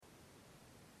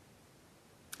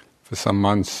For some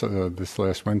months, this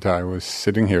last winter, I was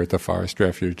sitting here at the Forest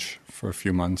Refuge for a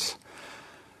few months.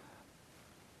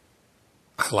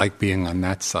 I like being on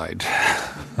that side.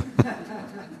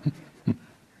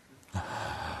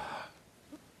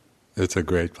 It's a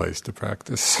great place to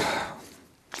practice.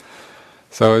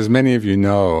 So, as many of you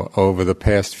know, over the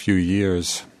past few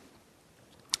years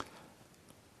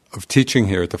of teaching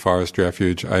here at the Forest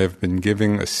Refuge, I have been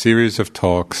giving a series of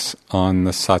talks on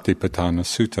the Satipatthana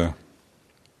Sutta.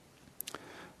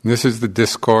 This is the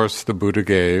discourse the Buddha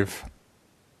gave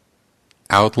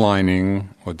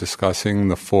outlining or discussing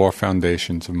the four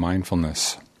foundations of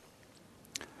mindfulness.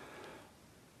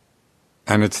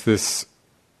 And it's this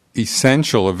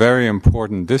essential, a very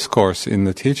important discourse in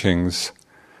the teachings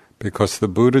because the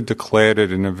Buddha declared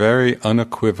it in a very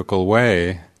unequivocal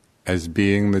way as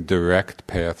being the direct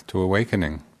path to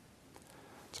awakening.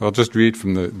 So I'll just read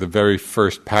from the very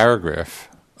first paragraph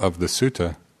of the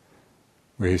sutta,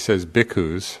 where he says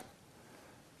bhikkhus.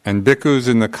 And bhikkhus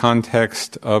in the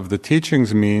context of the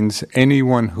teachings means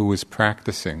anyone who is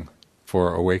practicing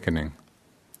for awakening.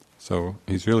 So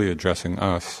he's really addressing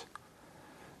us.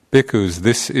 Bhikkhus,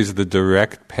 this is the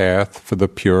direct path for the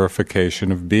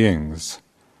purification of beings,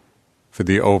 for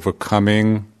the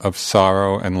overcoming of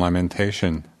sorrow and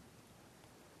lamentation,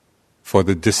 for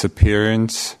the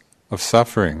disappearance of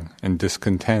suffering and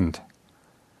discontent,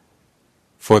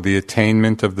 for the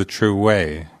attainment of the true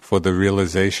way, for the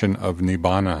realization of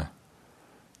nibbana,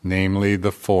 namely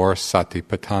the four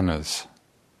satipatthanas,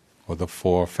 or the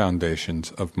four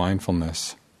foundations of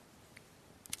mindfulness.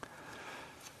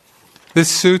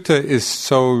 This sutta is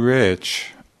so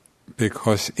rich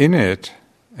because in it,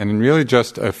 and in really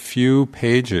just a few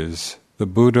pages, the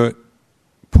Buddha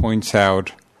points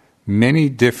out many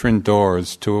different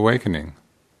doors to awakening,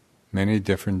 many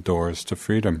different doors to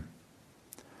freedom.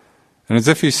 And as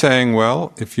if he's saying,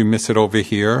 well, if you miss it over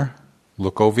here,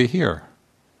 look over here.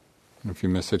 And if you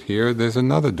miss it here, there's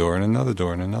another door and another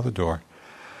door and another door.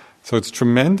 So it's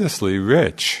tremendously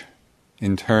rich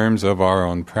in terms of our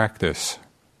own practice.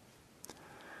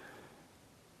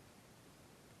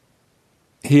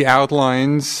 He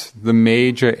outlines the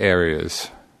major areas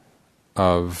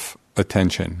of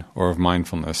attention or of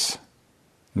mindfulness,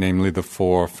 namely the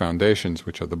four foundations,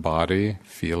 which are the body,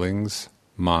 feelings,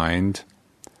 mind.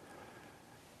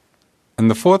 And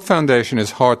the fourth foundation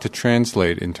is hard to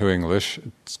translate into English.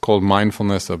 It's called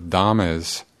mindfulness of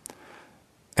dhammas.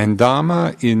 And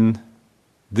dhamma in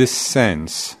this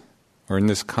sense, or in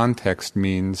this context,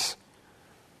 means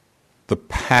the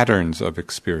patterns of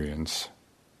experience.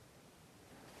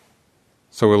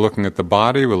 So we're looking at the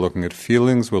body, we're looking at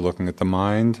feelings, we're looking at the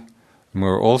mind, and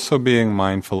we're also being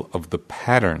mindful of the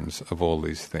patterns of all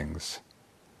these things.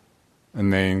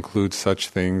 And they include such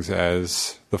things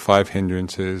as the five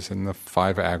hindrances and the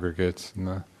five aggregates and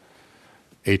the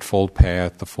Eightfold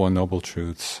Path, the Four Noble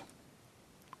Truths.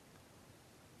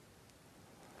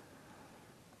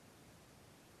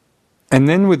 And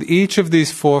then with each of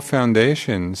these four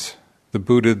foundations, the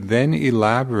Buddha then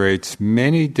elaborates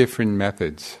many different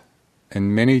methods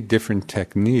and many different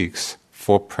techniques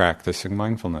for practicing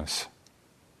mindfulness.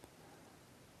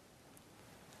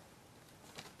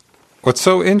 What's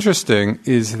so interesting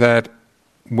is that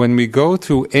when we go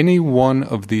through any one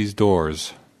of these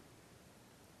doors,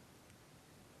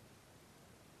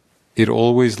 it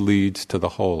always leads to the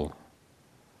whole.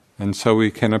 And so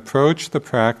we can approach the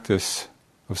practice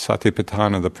of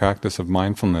Satipatthana, the practice of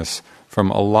mindfulness, from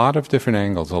a lot of different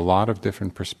angles, a lot of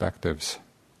different perspectives.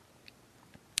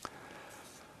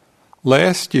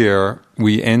 Last year,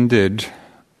 we ended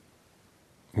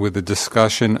with a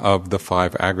discussion of the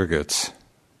five aggregates.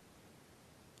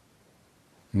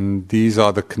 And these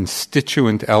are the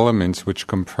constituent elements which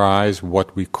comprise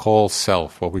what we call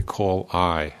self, what we call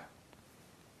I.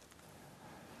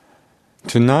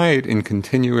 Tonight, in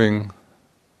continuing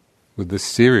with this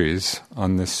series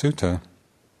on this sutta,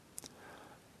 I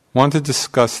want to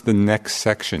discuss the next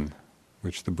section,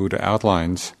 which the Buddha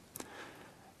outlines.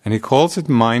 And he calls it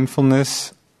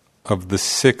mindfulness of the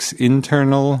six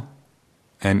internal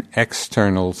and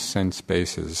external sense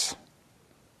bases.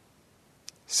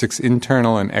 Six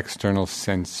internal and external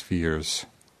sense spheres.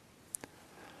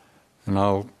 And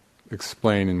I'll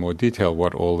explain in more detail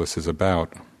what all this is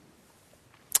about.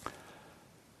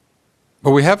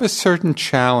 But we have a certain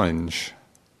challenge,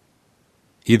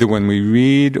 either when we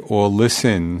read or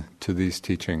listen to these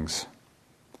teachings.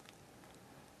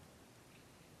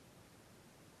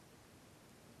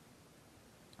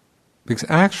 Because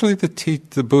actually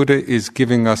the Buddha is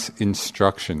giving us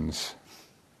instructions.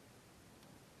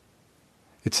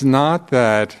 It's not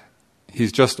that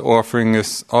he's just offering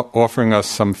us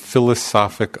some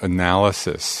philosophic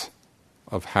analysis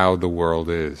of how the world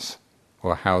is,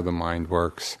 or how the mind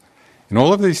works. In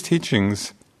all of these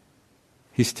teachings,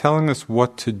 he's telling us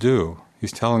what to do.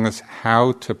 He's telling us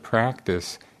how to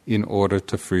practice in order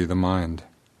to free the mind.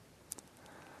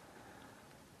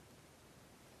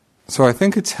 So I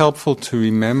think it's helpful to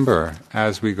remember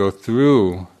as we go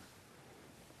through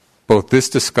both this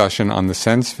discussion on the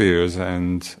sense spheres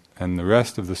and the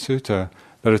rest of the sutta,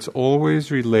 that it's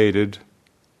always related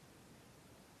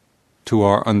to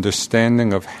our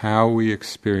understanding of how we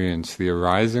experience the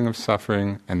arising of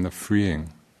suffering and the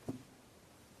freeing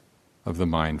of the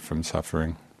mind from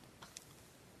suffering.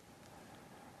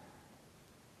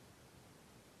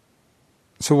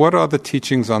 So what are the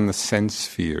teachings on the sense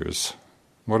spheres?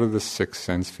 What are the 6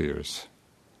 sense spheres?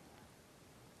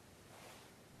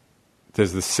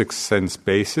 There's the 6 sense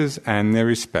bases and their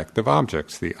respective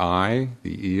objects: the eye,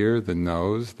 the ear, the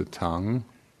nose, the tongue,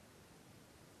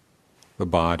 the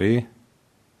body,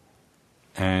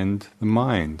 and the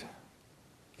mind,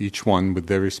 each one with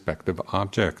their respective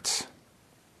objects.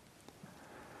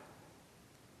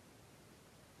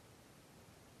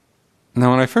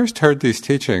 Now, when I first heard these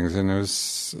teachings, and it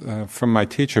was from my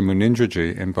teacher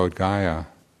Munindraji in Bodh Gaya,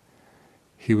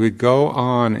 he would go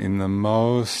on in the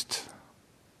most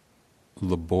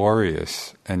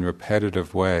laborious and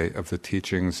repetitive way of the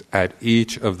teachings at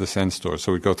each of the sense doors.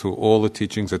 So we'd go through all the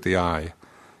teachings at the eye,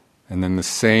 and then the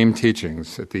same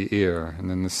teachings at the ear, and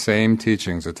then the same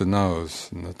teachings at the nose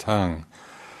and the tongue.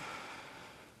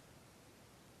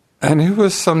 And it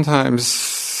was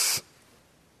sometimes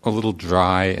a little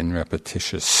dry and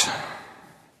repetitious.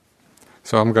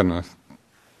 So I'm going to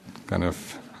kind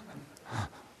of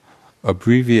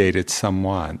abbreviate it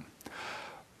somewhat.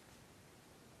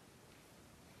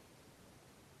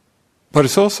 But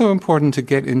it's also important to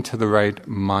get into the right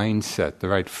mindset, the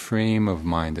right frame of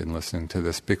mind in listening to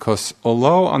this, because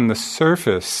although on the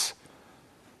surface,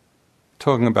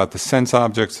 talking about the sense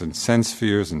objects and sense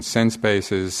spheres and sense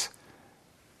bases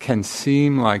can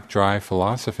seem like dry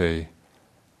philosophy,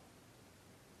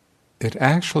 it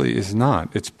actually is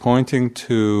not. It's pointing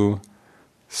to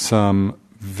some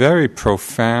very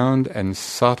profound and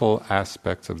subtle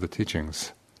aspects of the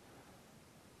teachings.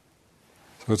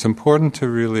 So it's important to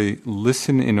really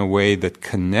listen in a way that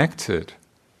connects it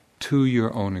to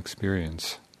your own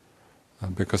experience,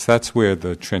 because that's where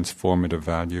the transformative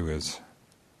value is.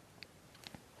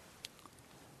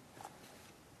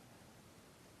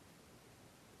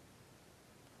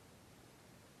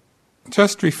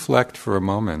 Just reflect for a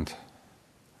moment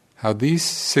how these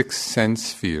 6 sense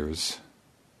spheres,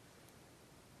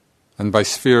 and by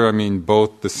sphere I mean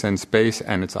both the sense base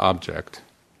and its object,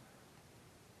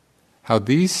 how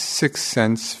these 6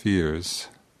 sense spheres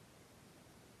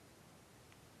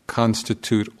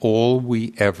constitute all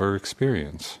we ever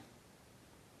experience.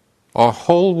 Our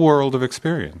whole world of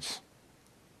experience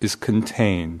is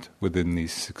contained within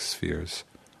these 6 spheres.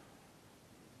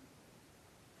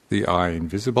 The eye in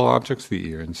visible objects, the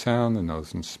ear in sound, the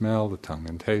nose in smell, the tongue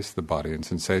in taste, the body in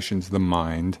sensations, the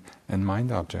mind and mind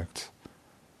objects.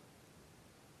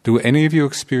 Do any of you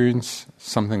experience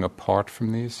something apart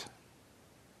from these?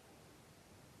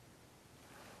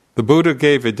 The Buddha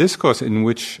gave a discourse in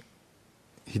which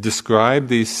he described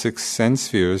these 6 sense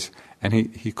spheres, and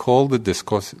he called the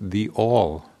discourse the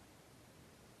all.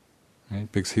 Right?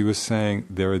 Because he was saying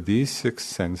there are these 6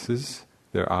 senses,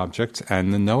 their objects,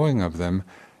 and the knowing of them,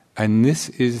 and this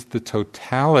is the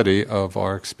totality of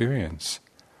our experience.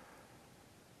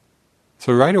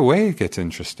 So right away it gets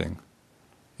interesting.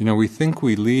 We think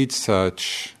we lead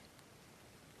such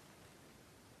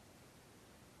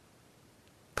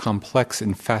complex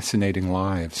and fascinating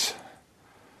lives,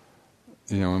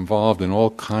 involved in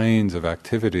all kinds of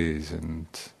activities and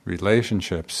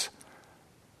relationships.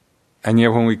 And yet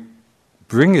when we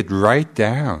bring it right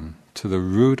down to the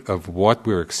root of what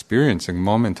we're experiencing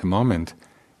moment to moment,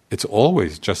 it's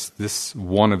always just this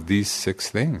one of these 6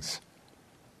 things.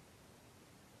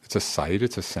 It's a sight,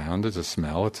 it's a sound, it's a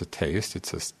smell, it's a taste,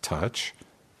 it's a touch,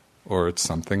 or it's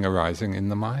something arising in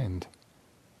the mind.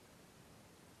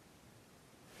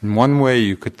 In one way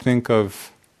you could think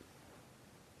of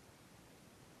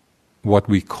what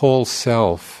we call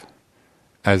self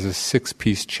as a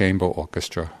 6-piece chamber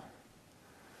orchestra.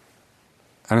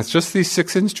 And it's just these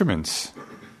 6 instruments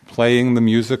playing the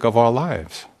music of our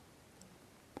lives.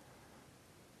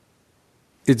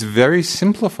 It's very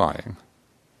simplifying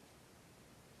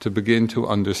to begin to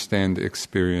understand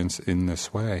experience in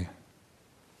this way.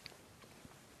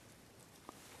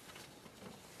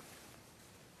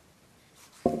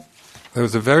 There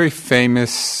was a very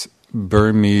famous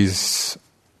Burmese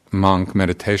monk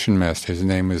meditation master. His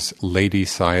name is Ledi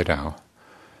Sayadaw.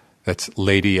 That's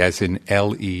lady as in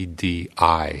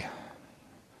L-E-D-I,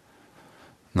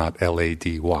 not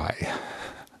L-A-D-Y.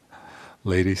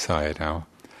 Lady Sayadaw.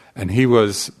 And he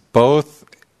was both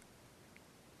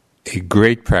a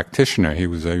great practitioner, he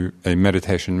was a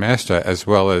meditation master, as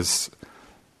well as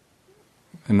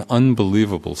an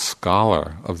unbelievable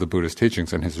scholar of the Buddhist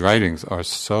teachings, and his writings are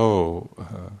so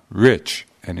rich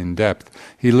and in-depth.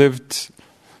 He lived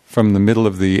from the middle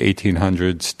of the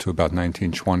 1800s to about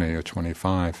 1920 or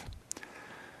 25.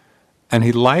 And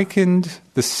he likened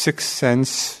the six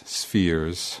sense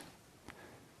spheres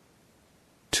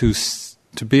to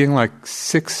being like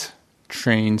 6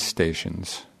 train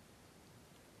stations.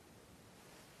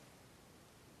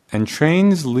 And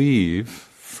trains leave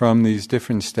from these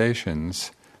different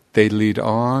stations, they lead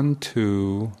on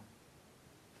to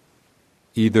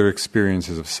either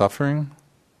experiences of suffering,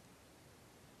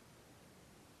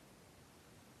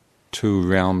 to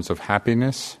realms of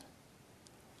happiness,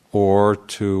 or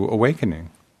to awakening,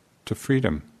 to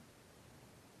freedom.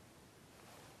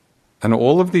 And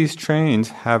all of these trains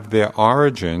have their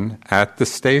origin at the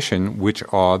station, which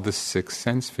are the 6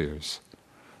 sense spheres.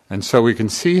 And so we can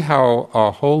see how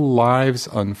our whole lives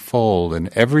unfold and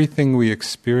everything we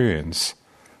experience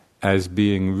as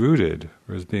being rooted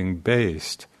or as being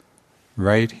based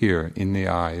right here in the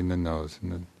eye, in the nose, in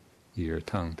the ear,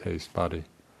 tongue, taste, body,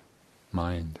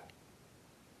 mind.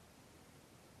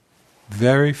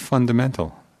 Very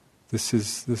fundamental. This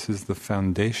is the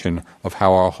foundation of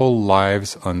how our whole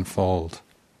lives unfold.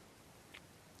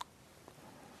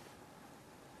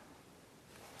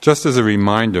 Just as a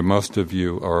reminder, most of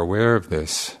you are aware of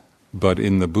this, but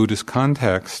in the Buddhist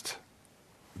context,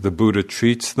 the Buddha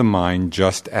treats the mind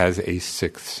just as a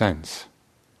 6th sense.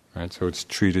 Right? So it's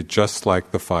treated just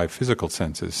like the 5 physical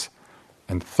senses.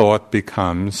 And thought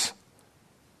becomes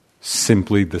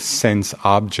simply the sense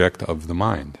object of the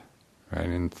mind. Right?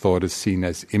 And thought is seen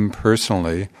as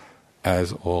impersonally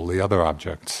as all the other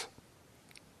objects.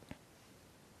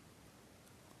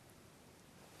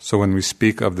 So when we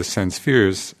speak of the sense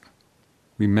spheres,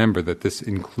 remember that this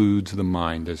includes the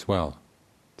mind as well.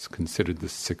 It's considered the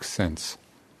 6th sense.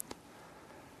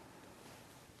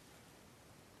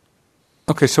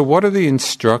 Okay, so what are the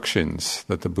instructions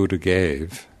that the Buddha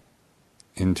gave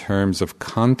in terms of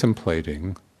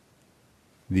contemplating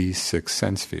these 6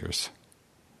 sense spheres?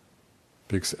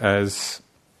 Because as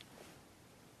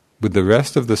with the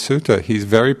rest of the sutta, he's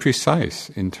very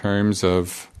precise in terms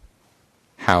of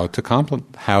how to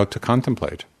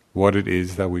contemplate, what it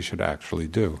is that we should actually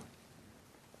do.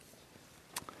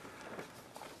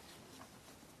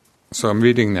 So I'm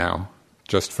reading now,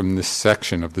 just from this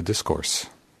section of the discourse.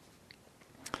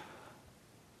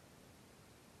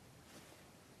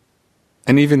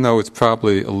 And even though it's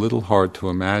probably a little hard to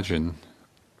imagine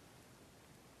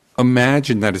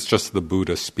that it's just the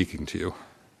Buddha speaking to you.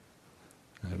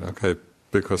 Right? Okay,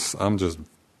 because I'm just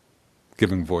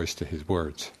giving voice to his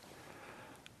words.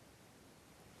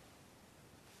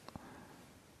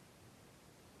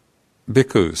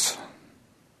 Bhikkhus,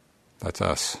 that's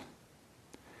us,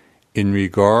 in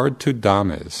regard to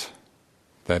dhammas,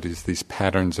 that is, these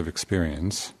patterns of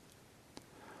experience,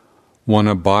 one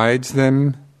abides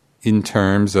them in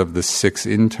terms of the 6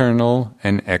 internal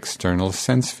and external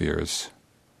sense spheres.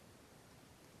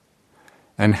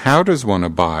 And how does one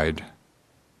abide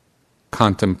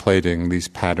contemplating these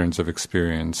patterns of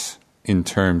experience in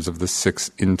terms of the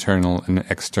 6 internal and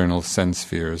external sense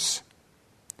spheres?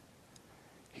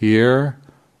 Here,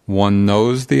 one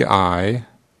knows the eye,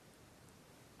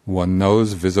 one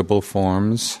knows visible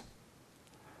forms,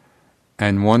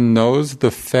 and one knows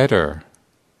the fetter,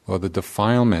 or the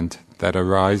defilement, that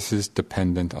arises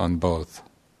dependent on both.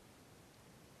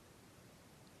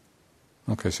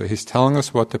 Okay, so he's telling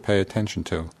us what to pay attention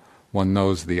to. One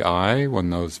knows the eye,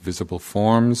 one knows visible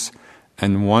forms,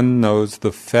 and one knows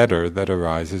the fetter that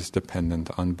arises dependent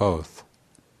on both.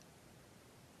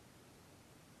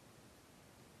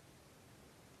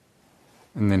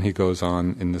 And then he goes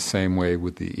on in the same way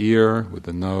with the ear, with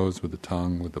the nose, with the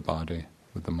tongue, with the body,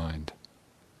 with the mind.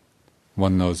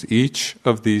 One knows each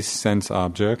of these sense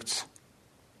objects,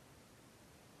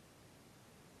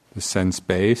 the sense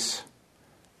base,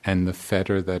 and the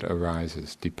fetter that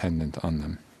arises dependent on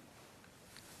them.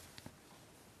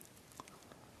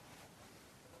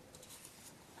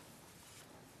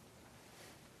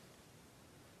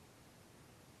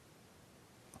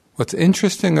 What's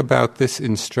interesting about this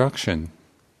instruction,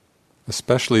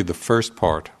 especially the first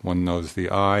part, one knows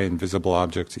the eye and visible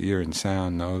objects, ear and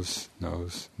sound, nose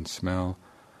and smell,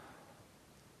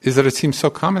 is that it seems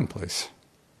so commonplace.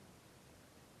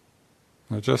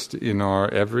 Just in our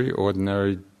every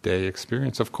ordinary day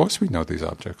experience, of course we know these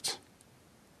objects.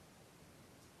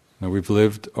 Now, we've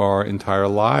lived our entire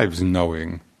lives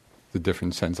knowing the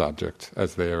different sense objects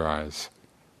as they arise.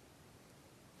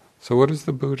 So what is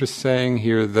the Buddha saying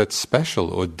here that's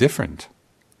special or different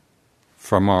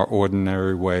from our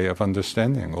ordinary way of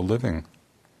understanding or living?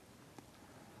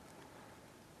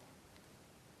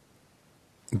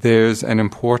 There's an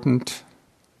important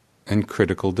and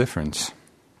critical difference.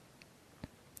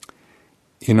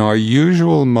 In our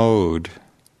usual mode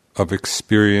of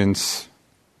experiencing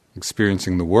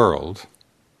the world,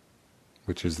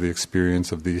 which is the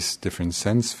experience of these different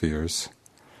sense spheres,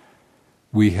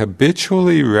 we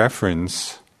habitually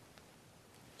reference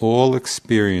all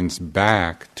experience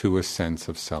back to a sense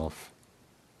of self,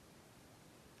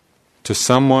 to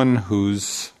someone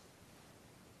who's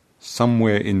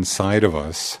somewhere inside of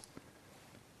us,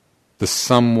 the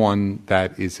someone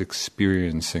that is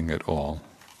experiencing it all.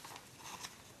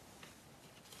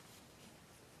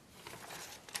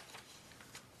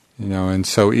 And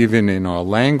so even in our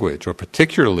language, or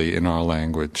particularly in our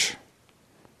language,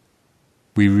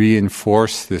 we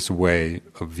reinforce this way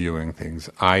of viewing things.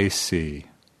 I see,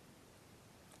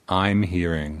 I'm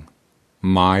hearing,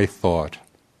 my thought.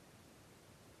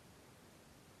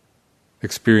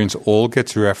 Experience all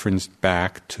gets referenced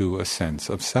back to a sense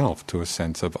of self, to a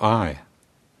sense of I.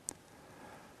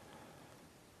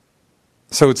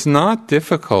 So it's not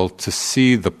difficult to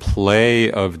see the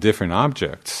play of different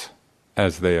objects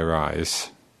as they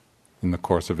arise in the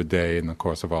course of a day, in the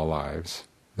course of our lives.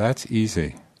 That's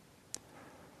easy.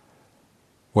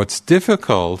 What's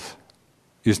difficult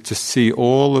is to see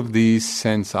all of these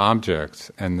sense objects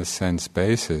and the sense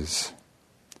bases,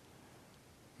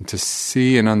 and to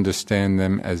see and understand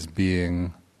them as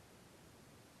being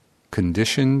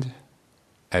conditioned,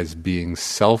 as being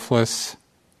selfless,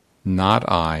 not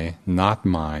I, not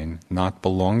mine, not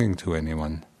belonging to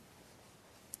anyone.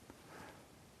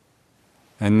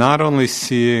 And not only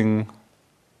seeing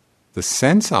the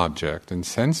sense object and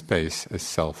sense base as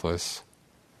selfless,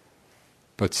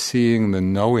 but seeing the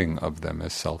knowing of them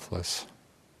as selfless.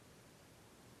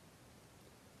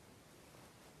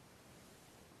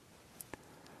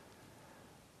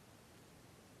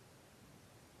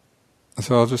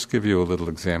 So I'll just give you a little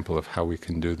example of how we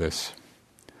can do this.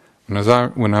 When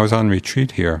I was on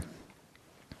retreat here,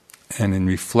 and in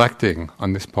reflecting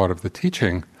on this part of the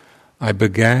teaching, I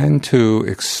began to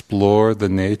explore the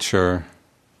nature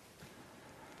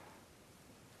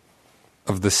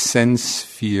of the sense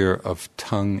sphere of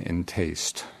tongue and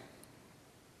taste.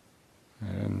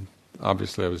 And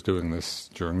obviously I was doing this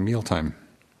during mealtime.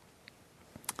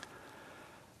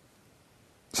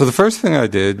 So the first thing I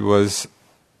did was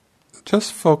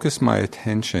just focus my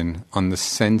attention on the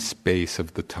sense base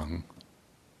of the tongue.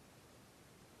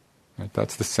 Right?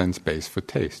 That's the sense base for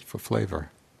taste, for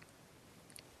flavor.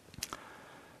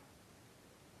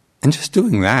 And just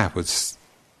doing that was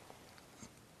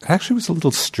a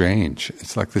little strange.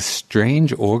 It's like this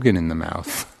strange organ in the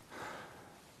mouth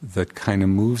that kind of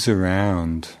moves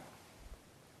around,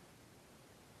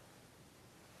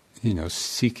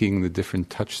 seeking the different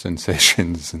touch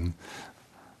sensations and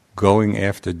going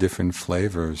after different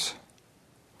flavors.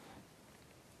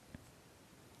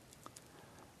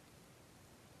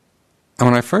 And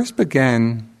when I first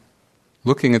began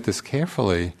looking at this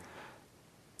carefully,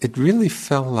 it really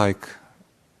felt like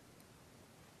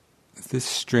this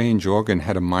strange organ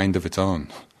had a mind of its own,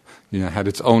 had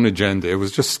its own agenda. It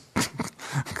was just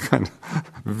kind of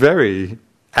very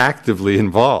actively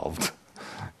involved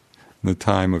in the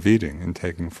time of eating and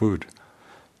taking food.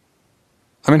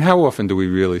 I mean, how often do we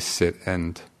really sit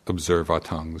and observe our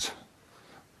tongues?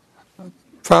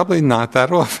 Probably not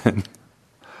that often.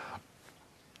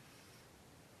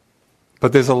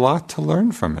 But there's a lot to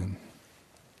learn from it.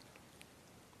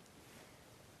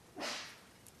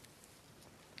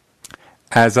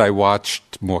 As I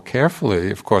watched more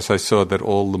carefully, of course, I saw that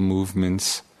all the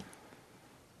movements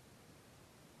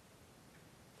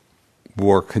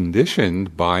were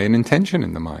conditioned by an intention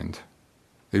in the mind.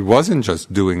 It wasn't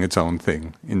just doing its own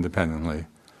thing independently.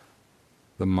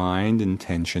 The mind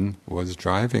intention was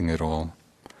driving it all.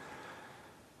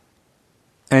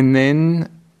 And then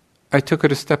I took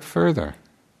it a step further.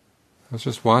 I was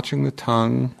just watching the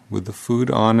tongue with the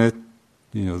food on it,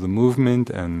 the movement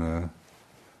and the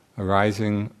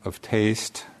arising of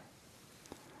taste,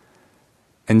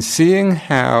 and seeing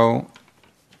how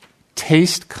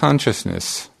taste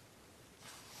consciousness,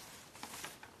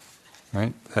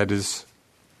 right, that is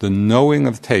the knowing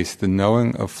of taste, the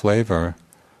knowing of flavor,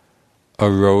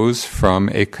 arose from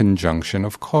a conjunction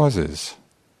of causes.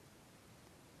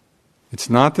 It's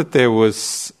not that there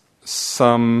was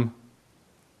some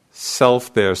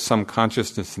self there, some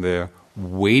consciousness there,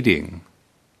 waiting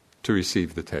to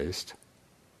receive the taste.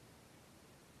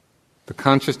 The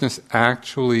consciousness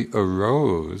actually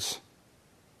arose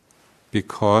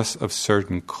because of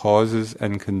certain causes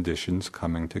and conditions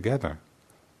coming together.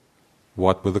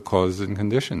 What were the causes and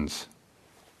conditions?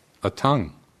 A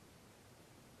tongue,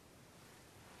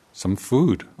 some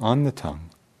food on the tongue,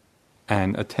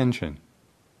 and attention.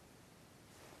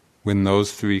 When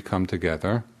those three come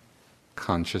together,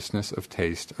 consciousness of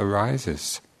taste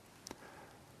arises.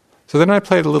 So then I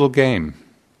played a little game.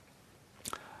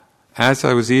 As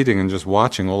I was eating and just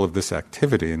watching all of this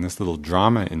activity and this little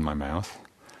drama in my mouth,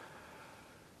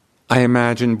 I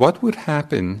imagined what would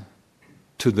happen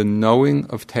to the knowing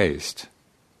of taste,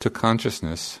 to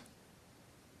consciousness,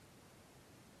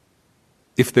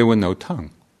 if there were no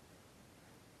tongue.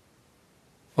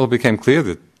 Well, it became clear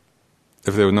that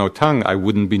if there were no tongue, I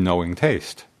wouldn't be knowing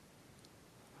taste.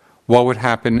 What would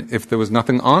happen if there was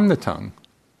nothing on the tongue?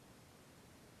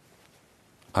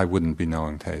 I wouldn't be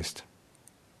knowing taste.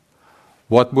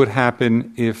 What would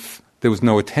happen if there was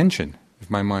no attention, if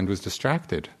my mind was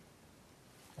distracted?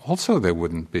 Also there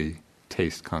wouldn't be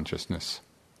taste consciousness.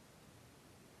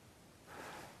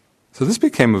 So this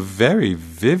became a very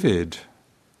vivid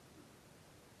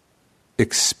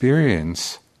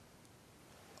experience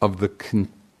of the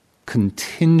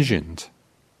contingent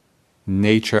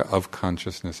nature of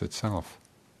consciousness itself.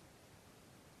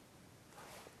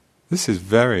 This is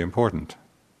very important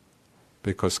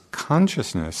because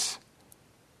consciousness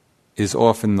is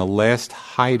often the last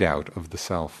hideout of the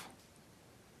self.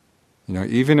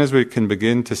 Even as we can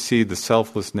begin to see the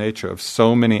selfless nature of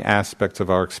so many aspects of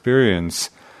our experience,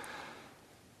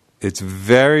 it's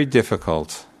very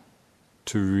difficult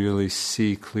to really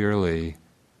see clearly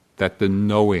that the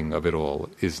knowing of it all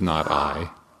is not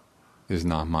I, is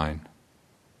not mine.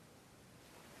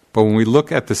 But when we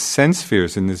look at the sense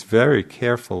spheres in this very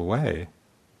careful way,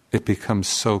 it becomes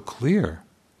so clear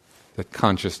that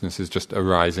consciousness is just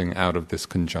arising out of this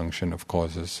conjunction of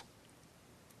causes.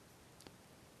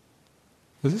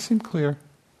 Does this seem clear?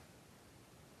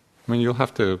 I mean, you'll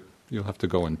have to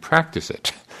go and practice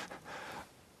it.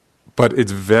 But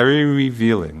it's very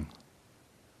revealing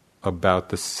about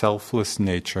the selfless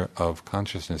nature of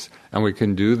consciousness. And we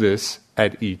can do this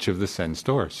at each of the sense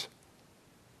doors.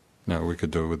 Now, we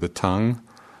could do it with the tongue,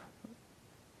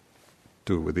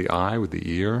 do it with the eye, with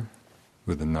the ear,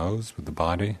 with the nose, with the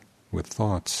body, with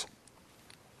thoughts.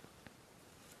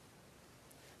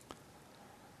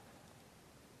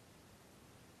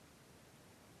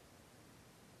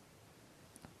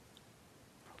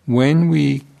 When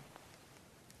we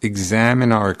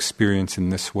examine our experience in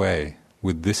this way,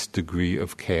 with this degree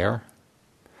of care,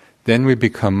 then we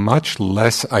become much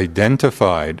less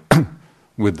identified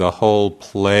with the whole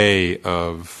play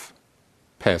of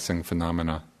passing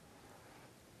phenomena.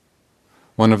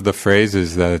 One of the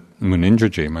phrases that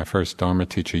Munindraji, my first Dharma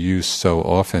teacher, used so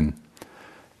often,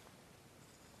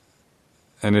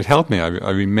 and it helped me, I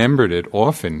remembered it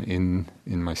often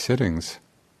in my sittings.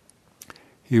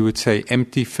 He would say,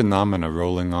 empty phenomena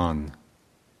rolling on.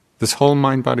 This whole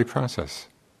mind-body process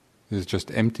is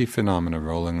just empty phenomena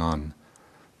rolling on.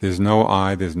 There's no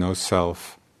I, there's no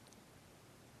self,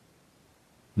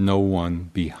 no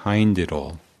one behind it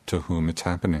all to whom it's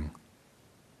happening.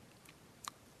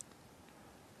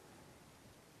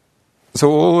 So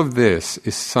all of this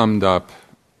is summed up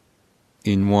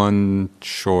in one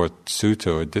short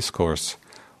sutta or discourse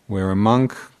where a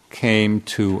monk came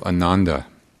to Ananda,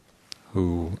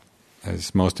 who,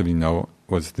 as most of you know,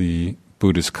 was the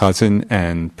Buddha's cousin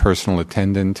and personal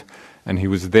attendant, and he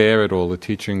was there at all the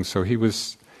teachings, so he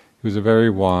was a very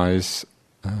wise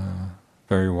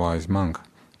monk.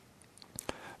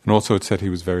 And also it said he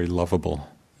was very lovable.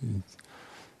 He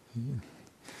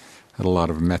had a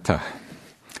lot of metta.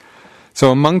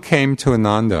 So a monk came to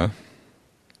Ananda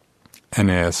and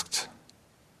asked,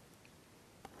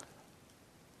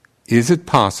 is it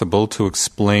possible to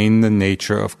explain the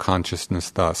nature of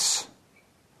consciousness thus?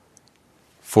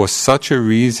 For such a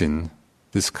reason,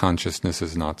 this consciousness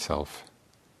is not self.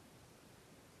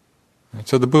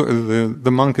 So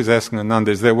the monk is asking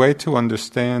Ananda, is there a way to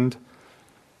understand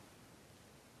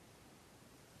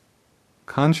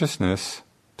consciousness,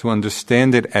 to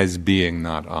understand it as being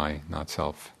not I, not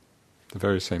self? The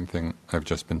very same thing I've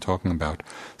just been talking about.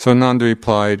 So Ananda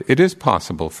replied, it is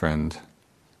possible, friend.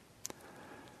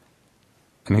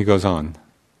 And he goes on,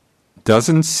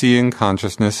 doesn't seeing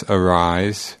consciousness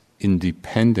arise in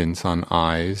dependence on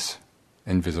eyes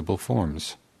and visible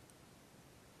forms?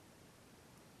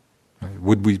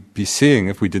 Would we be seeing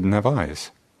if we didn't have eyes?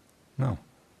 No.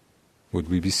 Would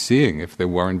we be seeing if there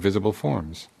weren't visible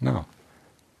forms? No.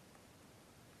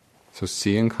 So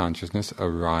seeing consciousness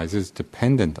arises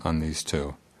dependent on these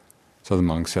two. So the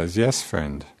monk says, yes,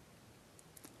 friend.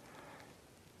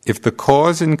 If the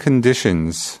cause and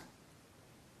conditions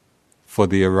for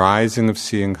the arising of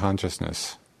seeing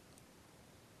consciousness,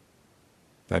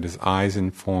 that is, eyes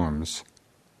and forms,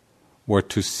 were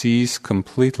to cease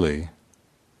completely,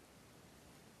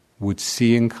 would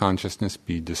seeing consciousness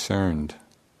be discerned?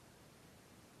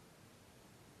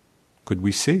 Could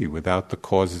we see without the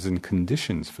causes and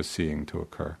conditions for seeing to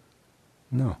occur?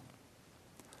 No.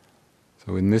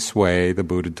 So in this way, the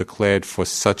Buddha declared, for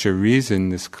such a reason,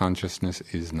 this consciousness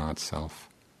is not self.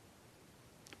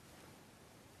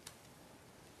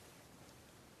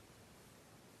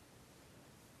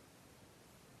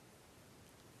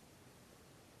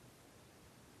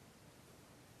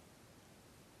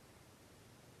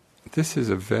 This is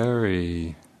a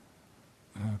very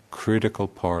critical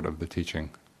part of the teaching.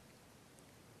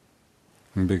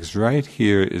 Because right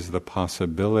here is the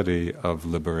possibility of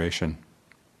liberation.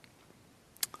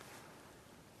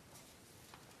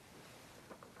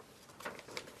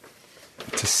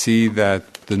 To see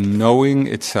that the knowing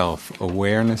itself,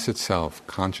 awareness itself,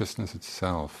 consciousness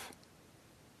itself,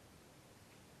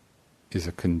 is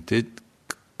a contingent,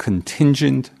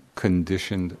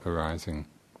 conditioned arising.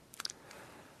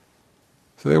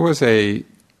 So there was a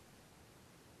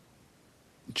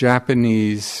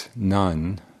Japanese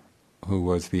nun who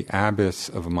was the abbess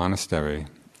of a monastery,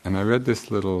 and I read this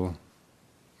little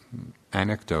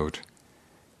anecdote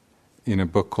in a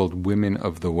book called Women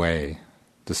of the Way,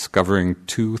 discovering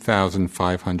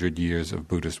 2,500 years of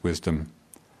Buddhist wisdom.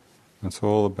 It's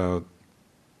all about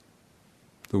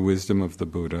the wisdom of the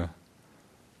Buddha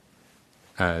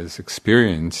as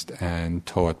experienced and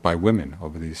taught by women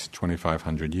over these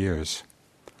 2,500 years.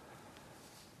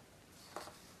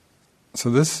 So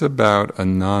this is about a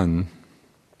nun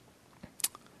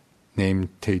named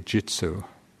Taijitsu.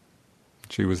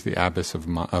 She was the abbess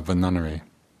of a nunnery.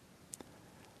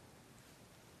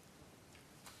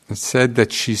 It said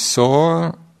that she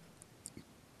saw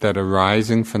that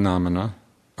arising phenomena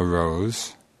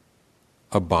arose,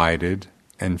 abided,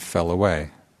 and fell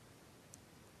away.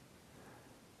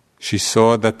 She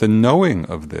saw that the knowing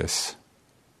of this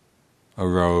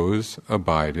arose,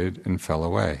 abided, and fell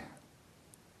away.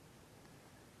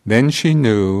 Then she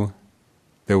knew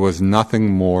there was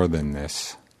nothing more than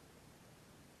this.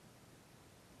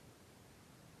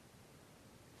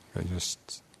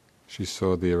 She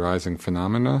saw the arising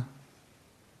phenomena,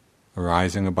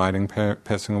 arising, abiding,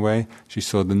 passing away. She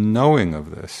saw the knowing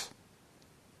of this,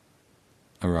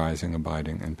 arising,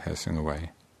 abiding, and passing away.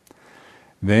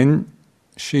 Then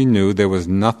she knew there was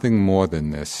nothing more than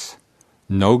this,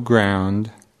 no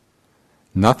ground,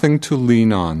 nothing to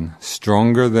lean on,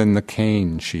 stronger than the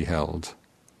cane she held,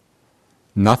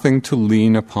 nothing to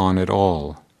lean upon at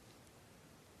all,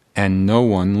 and no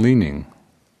one leaning.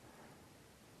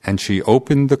 And she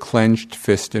opened the clenched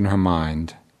fist in her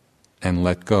mind and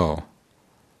let go,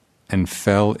 and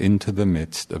fell into the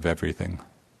midst of everything.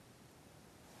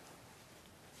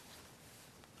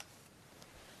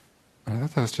 I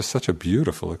thought that was just such a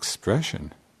beautiful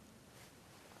expression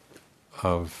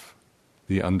of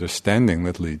the understanding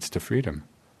that leads to freedom.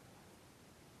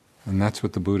 And that's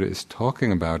what the Buddha is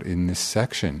talking about in this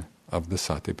section of the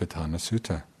Satipatthana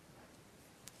Sutta.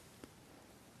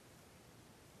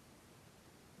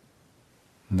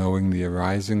 Knowing the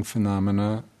arising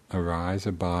phenomena arise,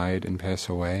 abide, and pass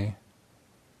away,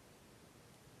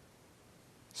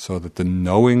 so that the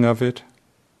knowing of it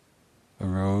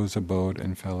arose, abode,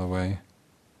 and fell away,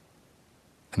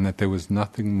 and that there was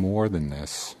nothing more than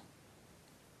this,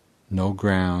 no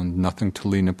ground, nothing to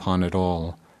lean upon at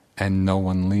all, and no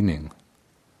one leaning.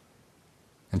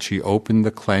 And she opened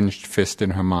the clenched fist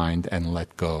in her mind and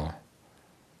let go,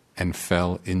 and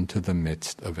fell into the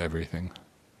midst of everything.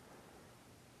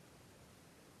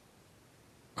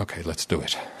 Okay, let's do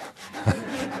it.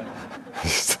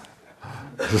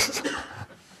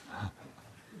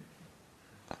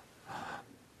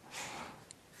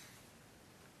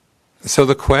 So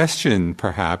the question,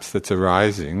 perhaps, that's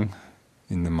arising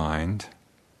in the mind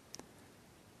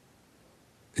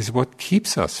is what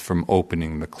keeps us from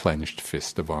opening the clenched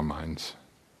fist of our minds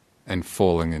and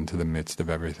falling into the midst of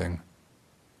everything.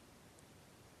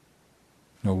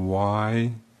 Now,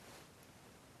 why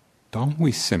don't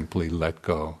we simply let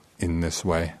go in this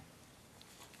way?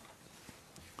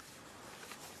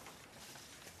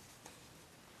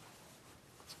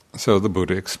 So the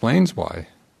Buddha explains why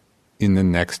in the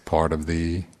next part of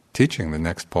the teaching, the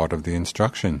next part of the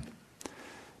instruction.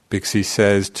 Because he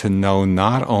says to know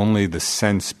not only the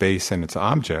sense space and its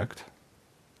object,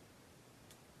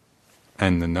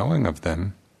 and the knowing of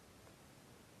them,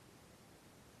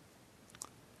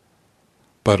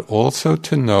 but also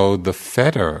to know the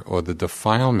fetter or the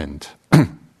defilement.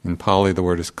 In Pali the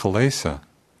word is kilesa.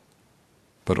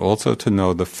 But also to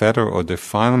know the fetter or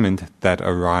defilement that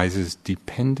arises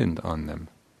dependent on them.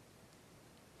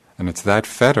 And it's that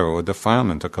fetter or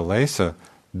defilement or kilesa,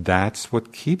 that's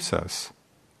what keeps us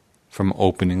from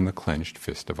opening the clenched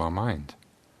fist of our mind.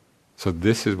 So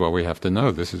this is what we have to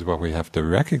know, this is what we have to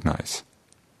recognize.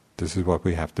 This is what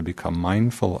we have to become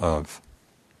mindful of.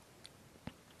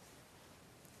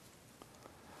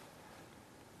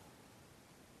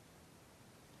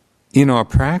 In our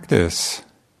practice,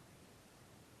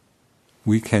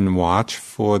 we can watch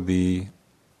for the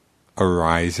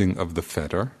arising of the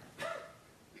fetter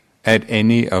at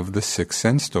any of the 6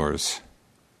 sense doors.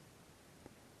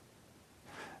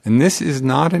 And this is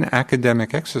not an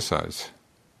academic exercise.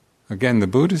 Again, the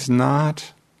Buddha is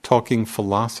not talking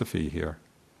philosophy here.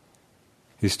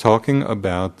 He's talking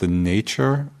about the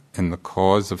nature and the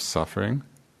cause of suffering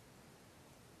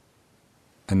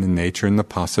and the nature and the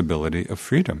possibility of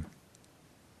freedom.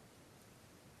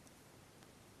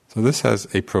 So this has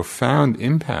a profound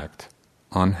impact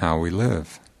on how we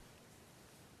live.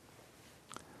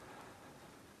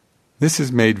 This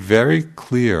is made very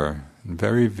clear and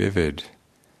very vivid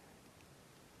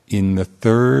in the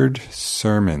 3rd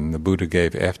sermon the Buddha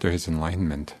gave after his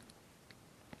enlightenment.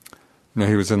 Now,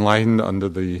 he was enlightened under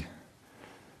the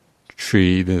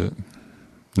tree,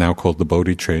 now called the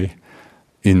Bodhi tree,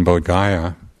 in Bodh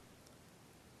Gaya.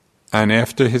 And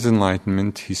after his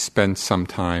enlightenment, he spent some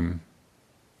time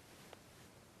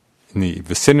in the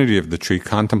vicinity of the tree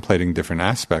contemplating different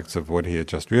aspects of what he had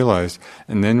just realized,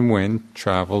 and then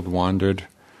traveled, wandered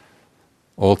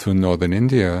all through northern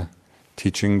India,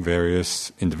 teaching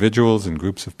various individuals and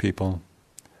groups of people.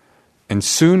 And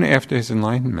soon after his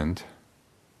enlightenment,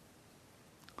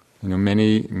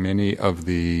 many of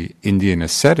the Indian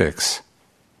ascetics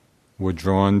were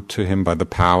drawn to him by the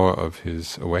power of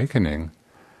his awakening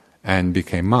and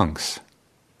became monks.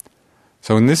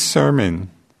 So in this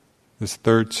sermon, this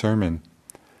 3rd sermon,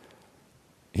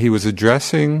 he was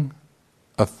addressing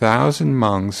 1,000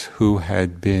 monks who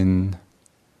had been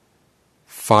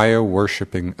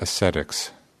fire-worshipping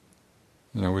ascetics,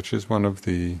 which is one of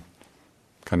the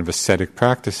kind of ascetic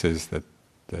practices that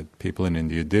people in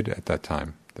India did at that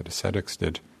time, that ascetics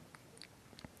did.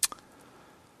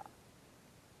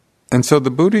 And so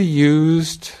the Buddha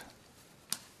used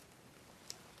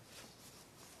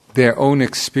their own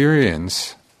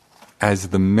experience as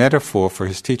the metaphor for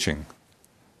his teaching.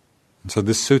 And so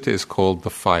this sutta is called the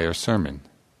fire sermon,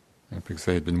 because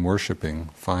they had been worshipping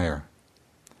fire.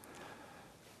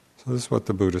 So this is what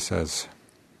the Buddha says.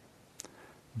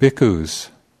 Bhikkhus,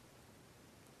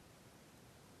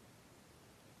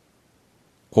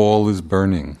 all is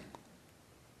burning.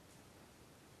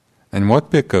 And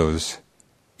what bhikkhus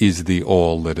is the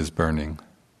all that is burning?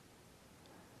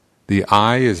 The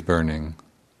I is burning.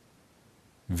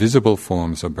 Visible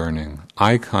forms are burning.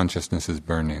 Eye consciousness is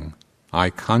burning. Eye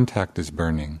contact is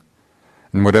burning.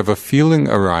 And whatever feeling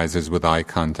arises with eye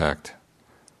contact,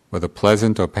 whether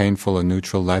pleasant or painful or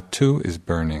neutral, that too is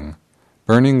burning.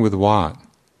 Burning with what?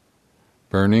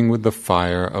 Burning with the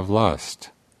fire of lust,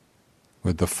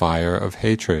 with the fire of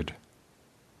hatred,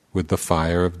 with the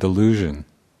fire of delusion.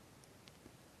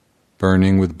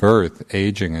 Burning with birth,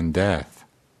 aging, and death,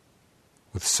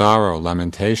 with sorrow,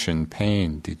 lamentation,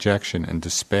 pain, dejection, and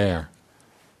despair.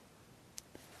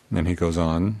 And then he goes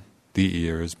on, the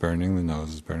ear is burning, the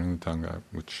nose is burning, the tongue,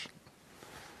 which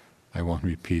I won't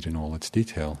repeat in all its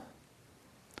detail.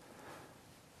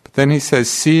 But then he says,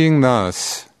 seeing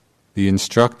thus, the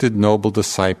instructed noble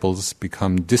disciples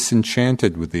become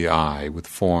disenchanted with the eye, with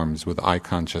forms, with eye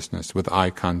consciousness, with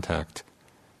eye contact,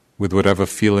 with whatever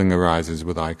feeling arises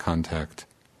with eye contact,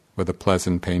 whether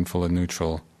pleasant, painful, or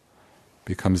neutral,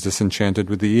 becomes disenchanted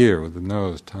with the ear, with the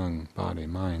nose, tongue, body,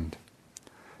 mind.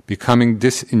 Becoming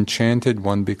disenchanted,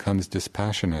 one becomes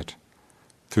dispassionate.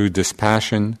 Through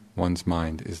dispassion, one's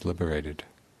mind is liberated.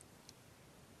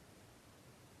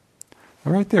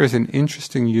 All right, there is an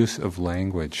interesting use of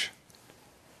language.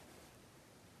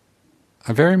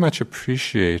 I very much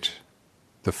appreciate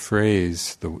the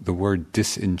phrase, the word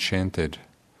disenchanted,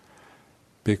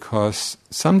 because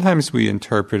sometimes we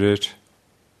interpret it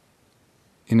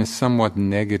in a somewhat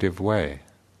negative way.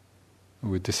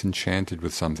 We're disenchanted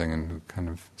with something and we're kind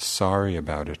of sorry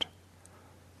about it.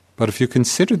 But if you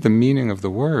consider the meaning of the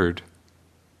word,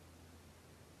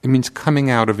 it means coming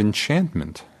out of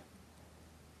enchantment.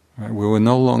 Right? We were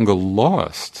no longer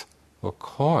lost or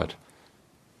caught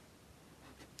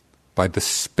by the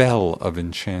spell of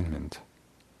enchantment.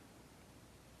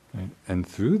 Right? And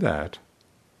through that,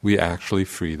 we actually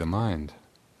free the mind.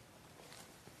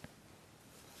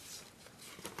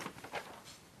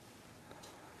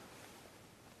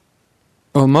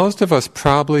 Well, most of us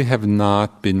probably have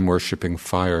not been worshipping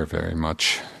fire very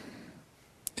much,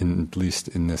 at least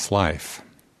in this life.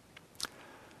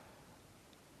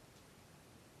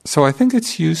 So I think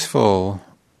it's useful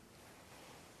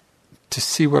to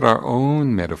see what our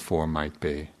own metaphor might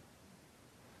be,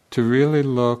 to really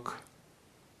look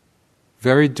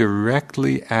very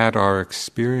directly at our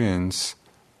experience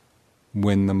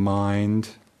when the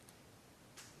mind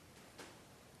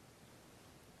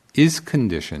is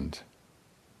conditioned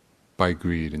by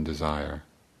greed and desire,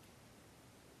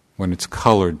 when it's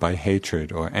colored by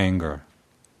hatred or anger,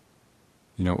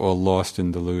 or lost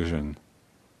in delusion.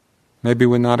 Maybe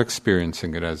we're not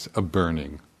experiencing it as a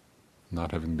burning,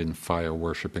 not having been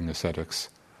fire-worshipping ascetics.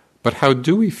 But how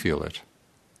do we feel it?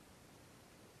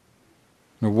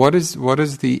 Now, what is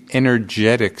the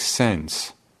energetic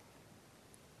sense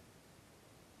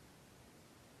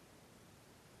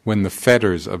when the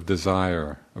fetters of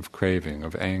desire, of craving,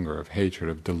 of anger, of hatred,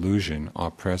 of delusion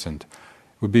are present?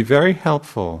 It would be very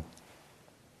helpful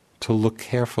to look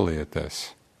carefully at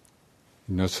this,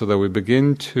 so that we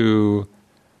begin to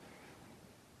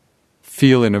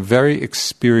feel in a very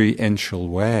experiential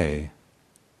way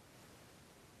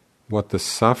what the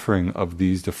suffering of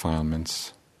these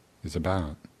defilements is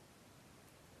about.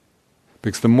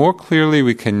 Because the more clearly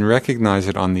we can recognize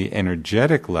it on the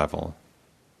energetic level,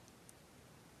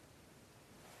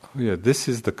 this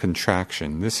is the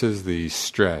contraction, this is the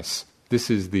stress, this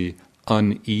is the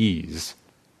unease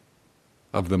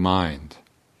of the mind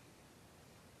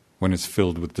when it's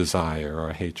filled with desire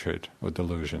or hatred or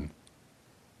delusion.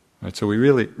 Right, so we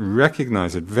really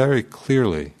recognize it very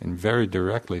clearly and very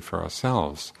directly for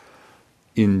ourselves.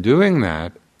 In doing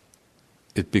that,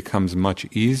 it becomes much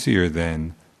easier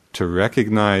then to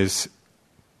recognize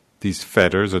these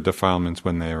fetters or defilements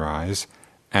when they arise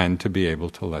and to be able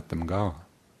to let them go.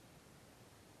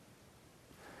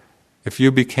 If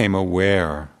you became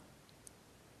aware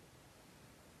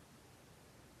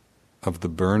of the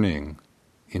burning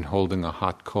in holding a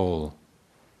hot coal,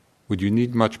 would you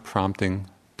need much prompting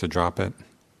to drop it?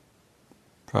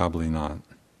 Probably not,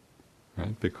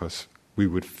 right? Because we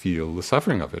would feel the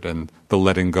suffering of it, and the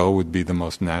letting go would be the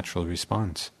most natural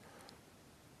response.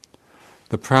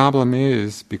 The problem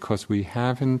is because we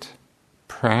haven't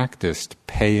practiced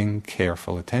paying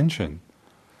careful attention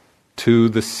to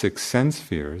the six sense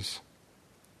spheres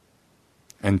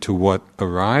and to what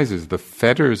arises, the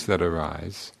fetters that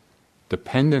arise,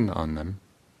 dependent on them.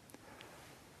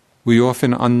 We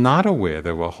often are not aware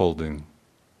that we're holding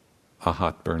a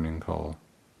hot burning coal.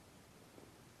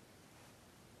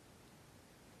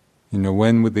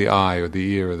 When with the eye or the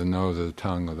ear or the nose or the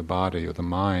tongue or the body or the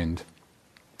mind,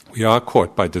 we are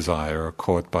caught by desire or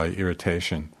caught by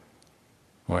irritation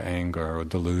or anger or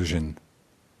delusion.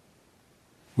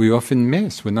 We often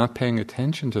miss, we're not paying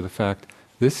attention to the fact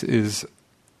this is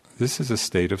a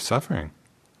state of suffering.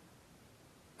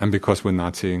 And because we're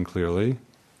not seeing clearly,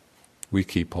 we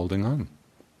keep holding on.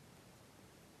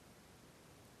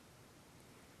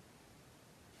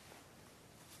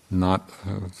 What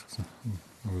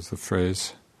was the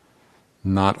phrase?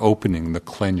 Not opening the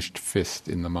clenched fist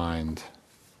in the mind,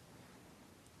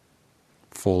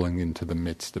 falling into the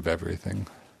midst of everything.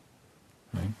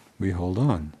 Right? We hold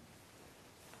on.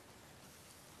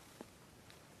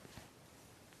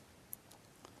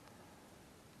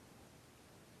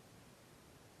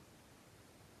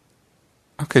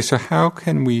 Okay, so how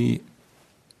can we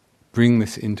bring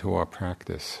this into our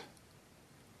practice?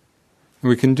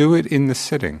 We can do it in the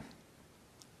sitting.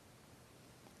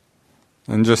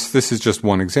 And this is just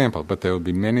one example, but there will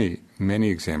be many, many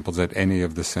examples at any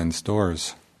of the sense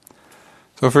doors.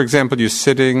 So for example, you're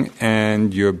sitting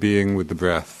and you're being with the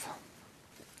breath.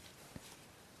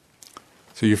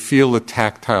 So you feel the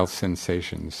tactile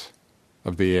sensations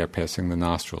of the air passing the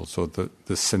nostrils, or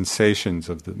the sensations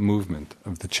of the movement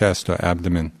of the chest or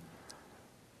abdomen.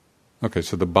 Okay,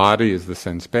 so the body is the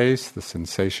sense base, the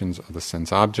sensations are the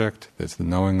sense object, there's the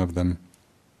knowing of them.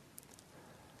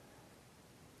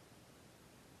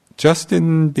 Just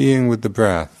in being with the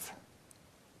breath,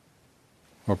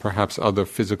 or perhaps other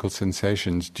physical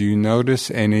sensations, do you notice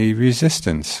any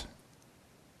resistance?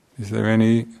 Is there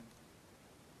any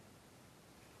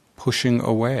pushing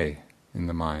away in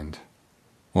the mind,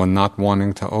 or not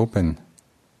wanting to open?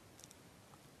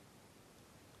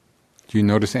 Do you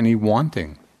notice any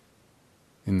wanting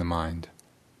in the mind?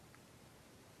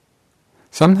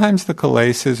 Sometimes the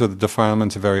kilesas or the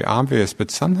defilements are very obvious,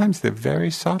 but sometimes they're very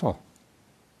subtle.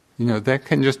 There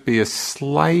can just be a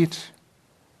slight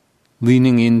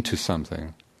leaning into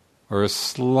something, or a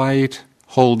slight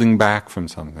holding back from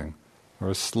something, or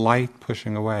a slight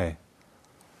pushing away.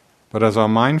 But as our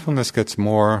mindfulness gets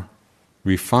more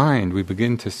refined, we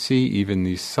begin to see even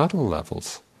these subtle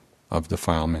levels of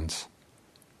defilements.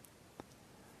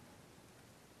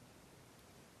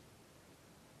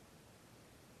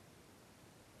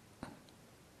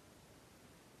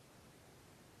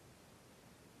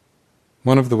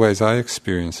 One of the ways I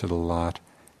experience it a lot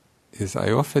is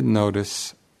I often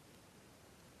notice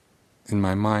in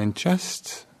my mind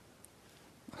just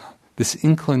this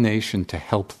inclination to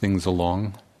help things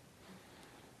along.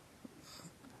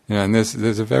 And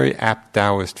there's a very apt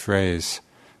Taoist phrase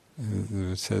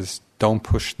that says, "Don't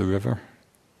push the river."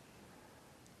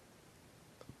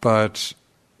 But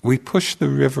we push the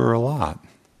river a lot.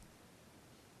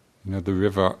 The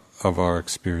river of our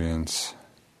experience.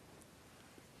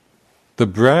 The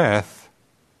breath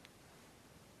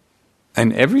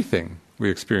and everything we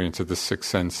experience at the six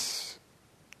sense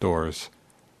doors,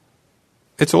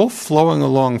 it's all flowing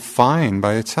along fine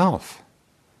by itself.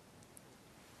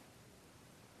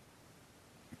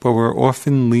 But we're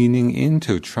often leaning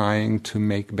into trying to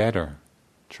make better,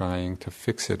 trying to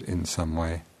fix it in some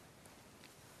way.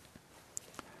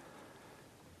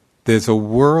 There's a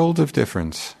world of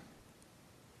difference.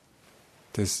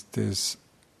 There's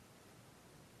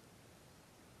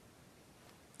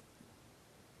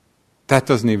that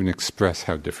doesn't even express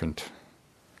how different.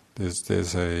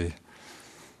 There's a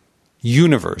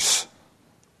universe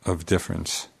of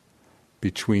difference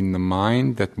between the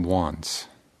mind that wants,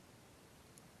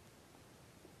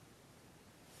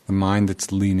 the mind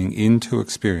that's leaning into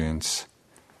experience,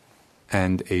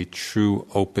 and a true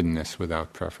openness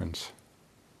without preference.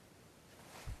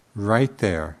 Right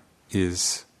there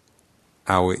is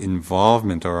our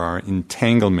involvement or our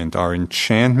entanglement, our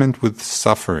enchantment with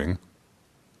suffering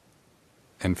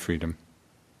and freedom.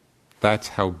 That's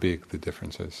how big the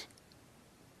difference is.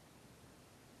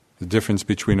 The difference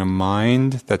between a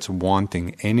mind that's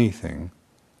wanting anything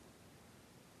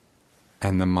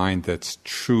and the mind that's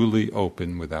truly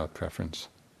open without preference.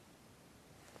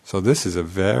 So this is a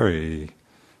very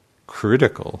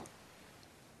critical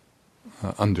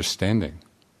understanding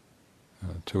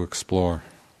to explore.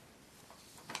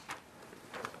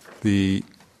 The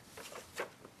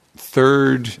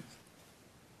third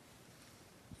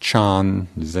Chan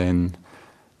Zen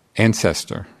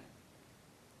ancestor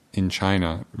in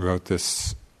China wrote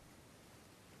this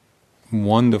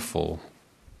wonderful,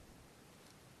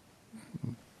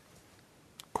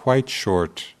 quite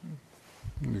short,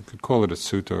 you could call it a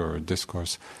sutta or a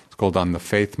discourse. It's called On the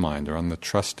Faith Mind or On the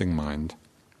Trusting Mind.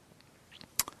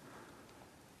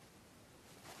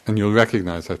 And you'll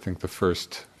recognize, I think, the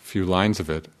first few lines of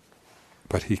it,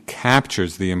 but he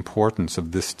captures the importance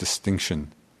of this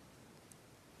distinction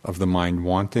of the mind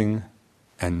wanting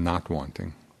and not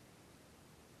wanting.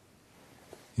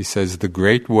 He says, "The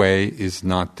great way is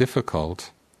not difficult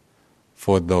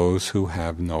for those who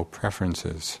have no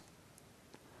preferences.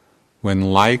 When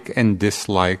like and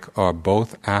dislike are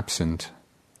both absent,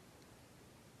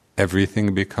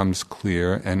 everything becomes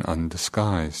clear and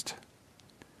undisguised.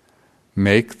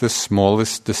 Make the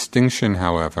smallest distinction,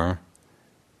 however,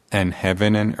 and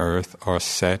heaven and earth are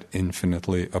set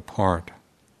infinitely apart.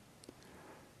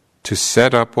 To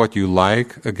set up what you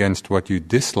like against what you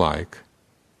dislike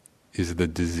is the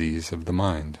disease of the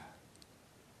mind."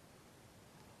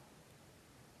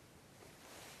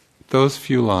 Those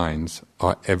few lines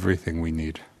are everything we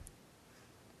need.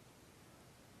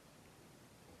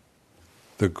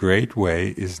 The great way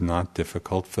is not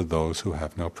difficult for those who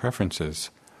have no preferences.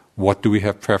 What do we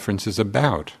have preferences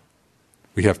about?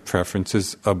 We have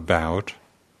preferences about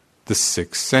the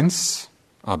six sense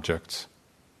objects,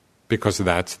 because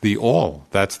that's the all,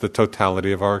 that's the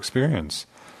totality of our experience.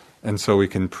 And so we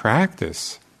can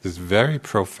practice this very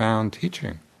profound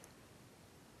teaching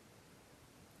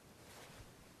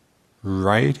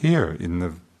right here in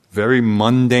the very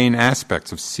mundane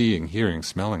aspects of seeing, hearing,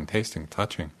 smelling, tasting,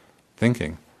 touching,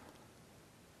 thinking.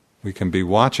 We can be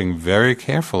watching very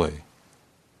carefully.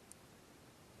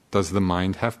 Does the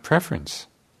mind have preference?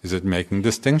 Is it making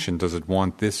distinction? Does it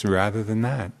want this rather than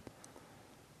that?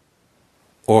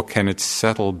 Or can it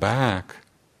settle back,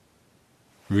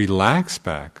 relax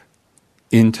back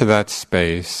into that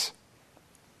space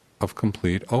of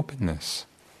complete openness?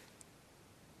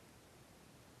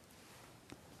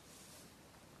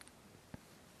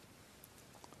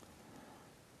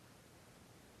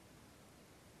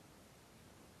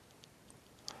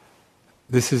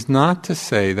 This is not to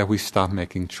say that we stop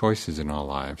making choices in our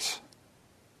lives,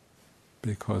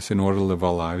 because in order to live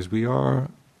our lives, we are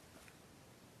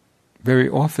very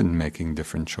often making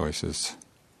different choices.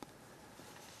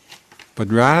 But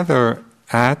rather,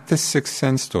 at the six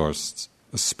sense doors,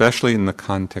 especially in the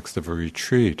context of a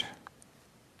retreat,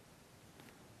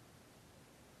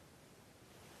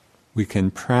 we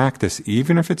can practice,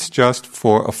 even if it's just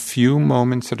for a few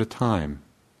moments at a time,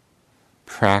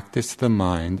 practice the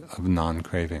mind of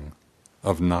non-craving,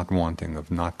 of not wanting,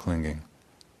 of not clinging.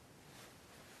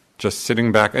 Just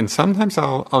sitting back, and sometimes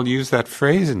I'll use that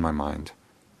phrase in my mind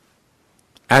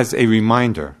as a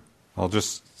reminder. I'll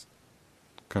just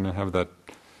kind of have that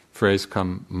phrase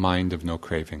come, mind of no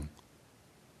craving.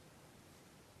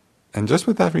 And just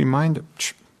with that reminder,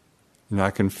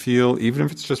 I can feel, even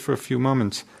if it's just for a few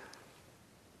moments,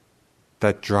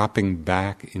 that dropping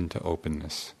back into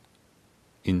openness,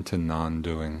 into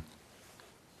non-doing.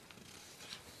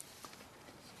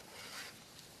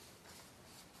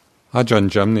 Ajahn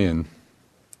Jamnian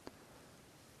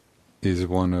is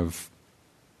one of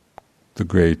the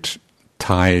great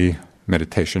Thai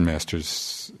meditation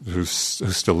masters who's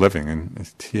still living,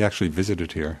 and he actually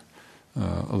visited here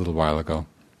a little while ago.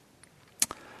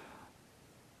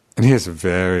 And he has a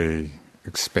very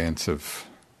expansive,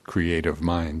 creative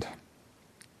mind.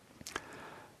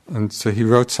 And so he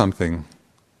wrote something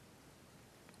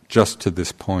just to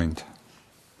this point.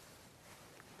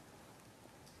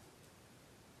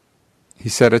 He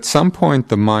said, at some point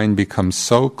the mind becomes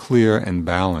so clear and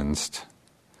balanced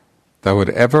that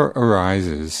whatever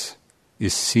arises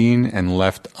is seen and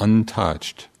left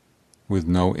untouched with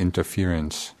no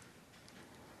interference.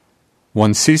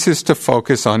 One ceases to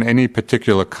focus on any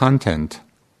particular content,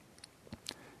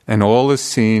 and all is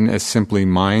seen as simply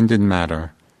mind and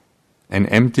matter, an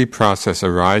empty process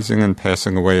arising and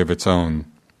passing away of its own.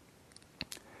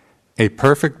 A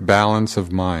perfect balance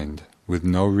of mind with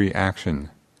no reaction.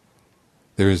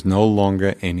 There is no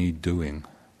longer any doing.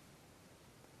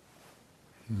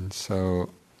 And so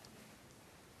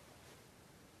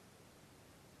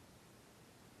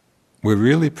we're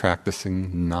really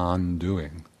practicing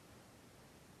non-doing,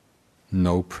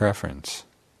 no preference,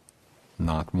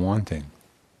 not wanting,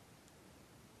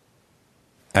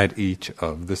 at each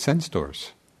of the sense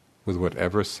doors, with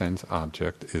whatever sense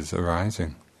object is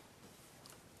arising.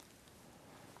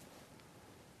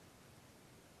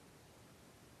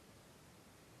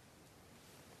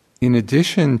 In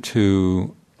addition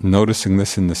to noticing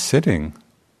this in the sitting,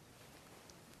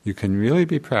 you can really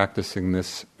be practicing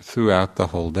this throughout the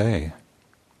whole day.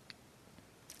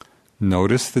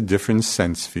 Notice the different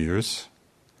sense spheres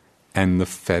and the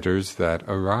fetters that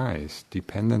arise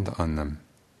dependent on them,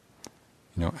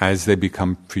 as they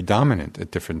become predominant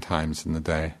at different times in the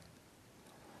day.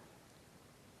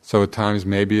 So at times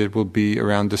maybe it will be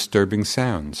around disturbing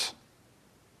sounds.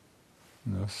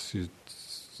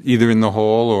 Either in the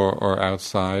hall or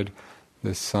outside,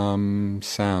 there's some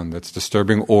sound that's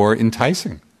disturbing or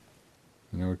enticing.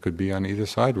 It could be on either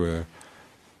side, where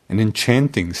an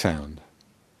enchanting sound.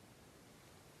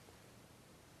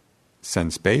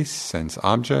 Sense base, sense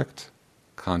object,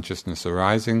 consciousness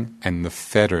arising, and the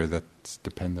fetter that's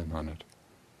dependent on it.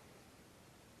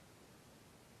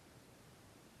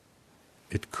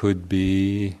 It could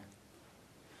be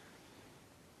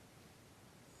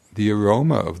the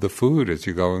aroma of the food as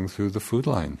you're going through the food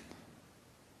line.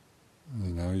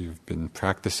 You've been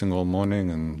practicing all morning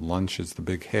and lunch is the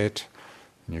big hit,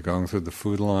 and you're going through the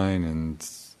food line and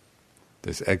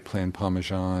there's eggplant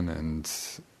parmesan and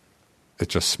it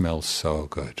just smells so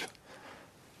good.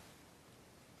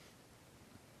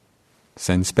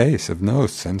 Sense base of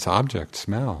nose, sense object,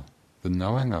 smell, the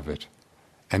knowing of it,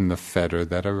 and the fetter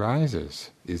that arises.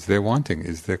 Is there wanting?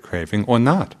 Is there craving or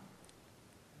not?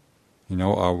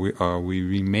 Are we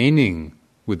remaining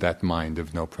with that mind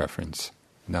of no preference,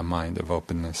 that mind of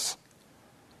openness?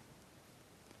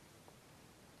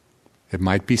 It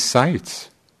might be sights,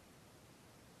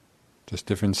 just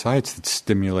different sights that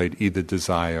stimulate either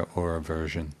desire or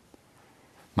aversion.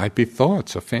 Might be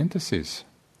thoughts or fantasies.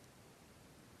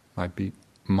 Might be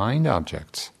mind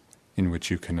objects in which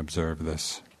you can observe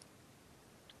this.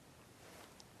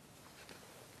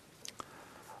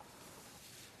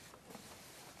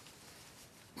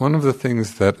 One of the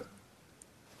things that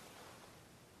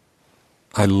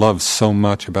I love so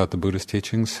much about the Buddha's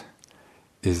teachings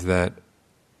is that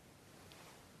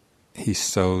he's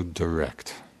so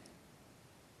direct.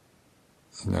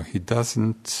 He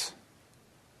doesn't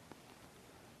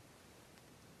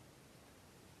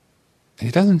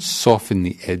soften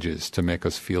the edges to make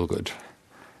us feel good.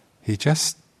 He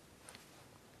just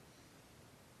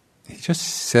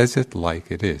says it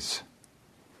like it is.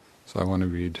 So I want to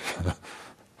read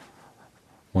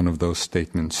one of those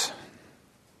statements.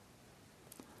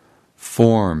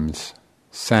 Forms,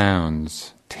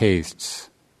 sounds, tastes,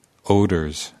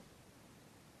 odors,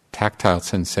 tactile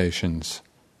sensations,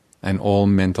 and all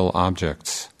mental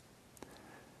objects.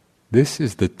 This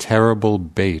is the terrible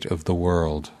bait of the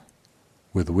world,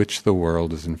 with which the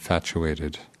world is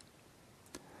infatuated.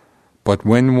 But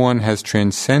when one has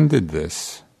transcended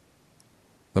this,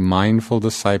 the mindful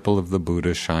disciple of the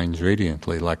Buddha shines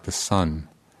radiantly like the sun,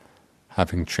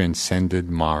 having transcended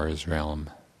Mara's realm.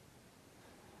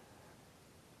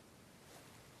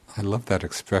 I love that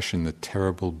expression, the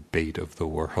terrible bait of the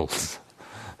world.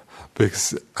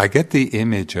 Because I get the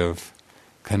image of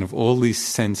kind of all these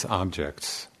sense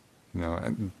objects.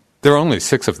 And there are only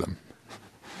 6 of them.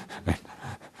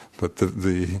 But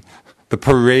the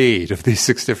parade of these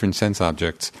 6 different sense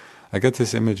objects, I get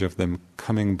this image of them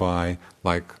coming by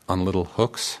like on little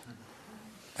hooks.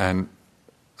 And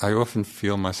I often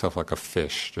feel myself like a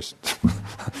fish, just,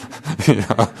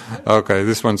 okay,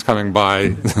 this one's coming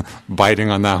by,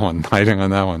 biting on that one, biting on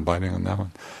that one, biting on that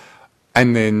one.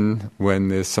 And then when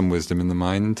there's some wisdom in the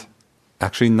mind,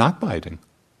 actually not biting.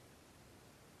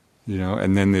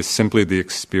 And then there's simply the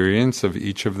experience of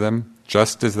each of them,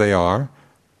 just as they are,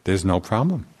 there's no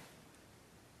problem.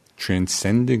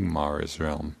 Transcending Mara's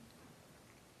realm,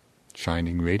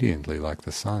 shining radiantly like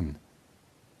the sun.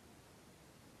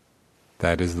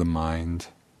 That is the mind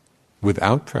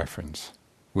without preference,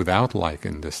 without like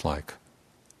and dislike,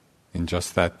 in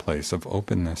just that place of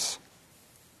openness.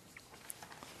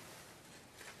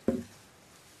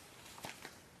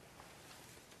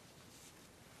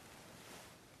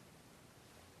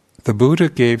 The Buddha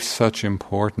gave such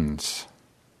importance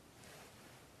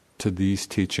to these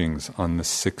teachings on the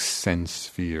 6 sense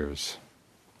spheres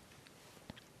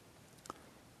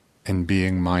and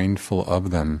being mindful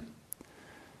of them,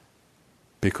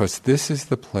 because this is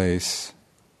the place,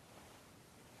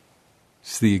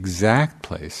 it's the exact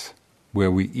place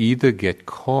where we either get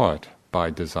caught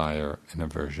by desire and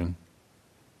aversion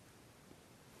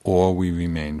or we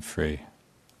remain free.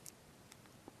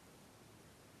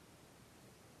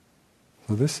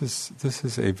 So this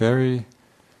is a very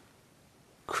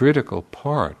critical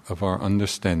part of our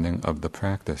understanding of the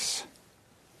practice.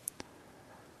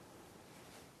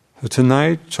 So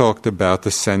tonight talked about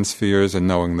the sense spheres and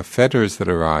knowing the fetters that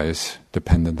arise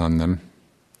dependent on them.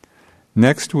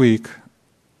 Next week,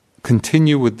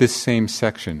 continue with this same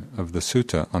section of the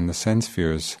sutta on the sense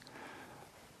spheres.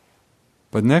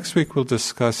 But next week we'll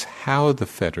discuss how the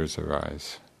fetters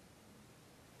arise.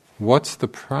 What's the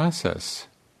process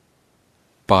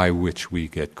by which we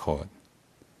get caught?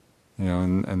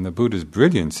 And the Buddha's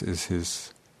brilliance is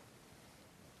his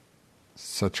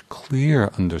such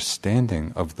clear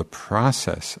understanding of the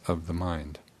process of the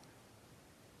mind,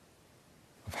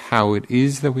 of how it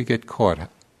is that we get caught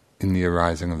in the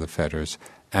arising of the fetters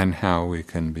and how we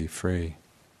can be free.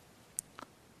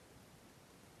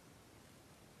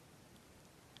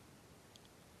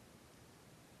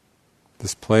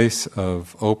 This place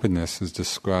of openness is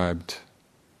described,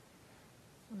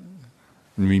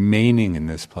 remaining in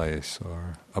this place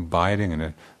or abiding in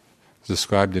it, is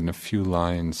described in a few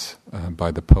lines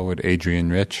by the poet Adrian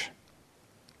Rich.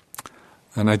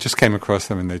 And I just came across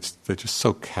them and they're just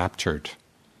so captured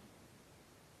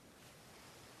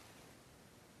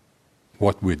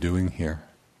what we're doing here.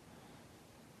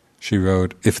 She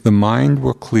wrote, "If the mind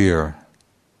were clear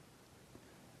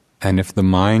and if the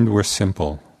mind were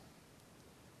simple,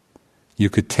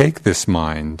 you could take this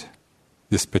mind,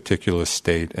 this particular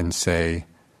state, and say,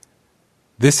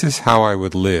 this is how I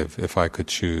would live if I could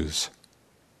choose.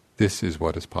 This is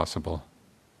what is possible."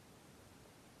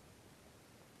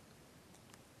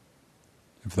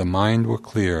 If the mind were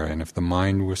clear and if the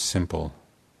mind were simple,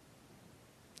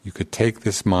 you could take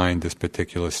this mind, this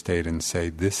particular state, and say,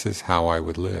 this is how I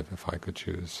would live if I could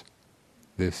choose.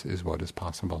 This is what is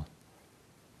possible.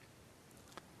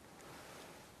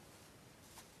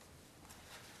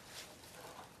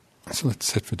 So let's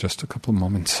sit for just a couple of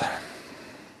moments.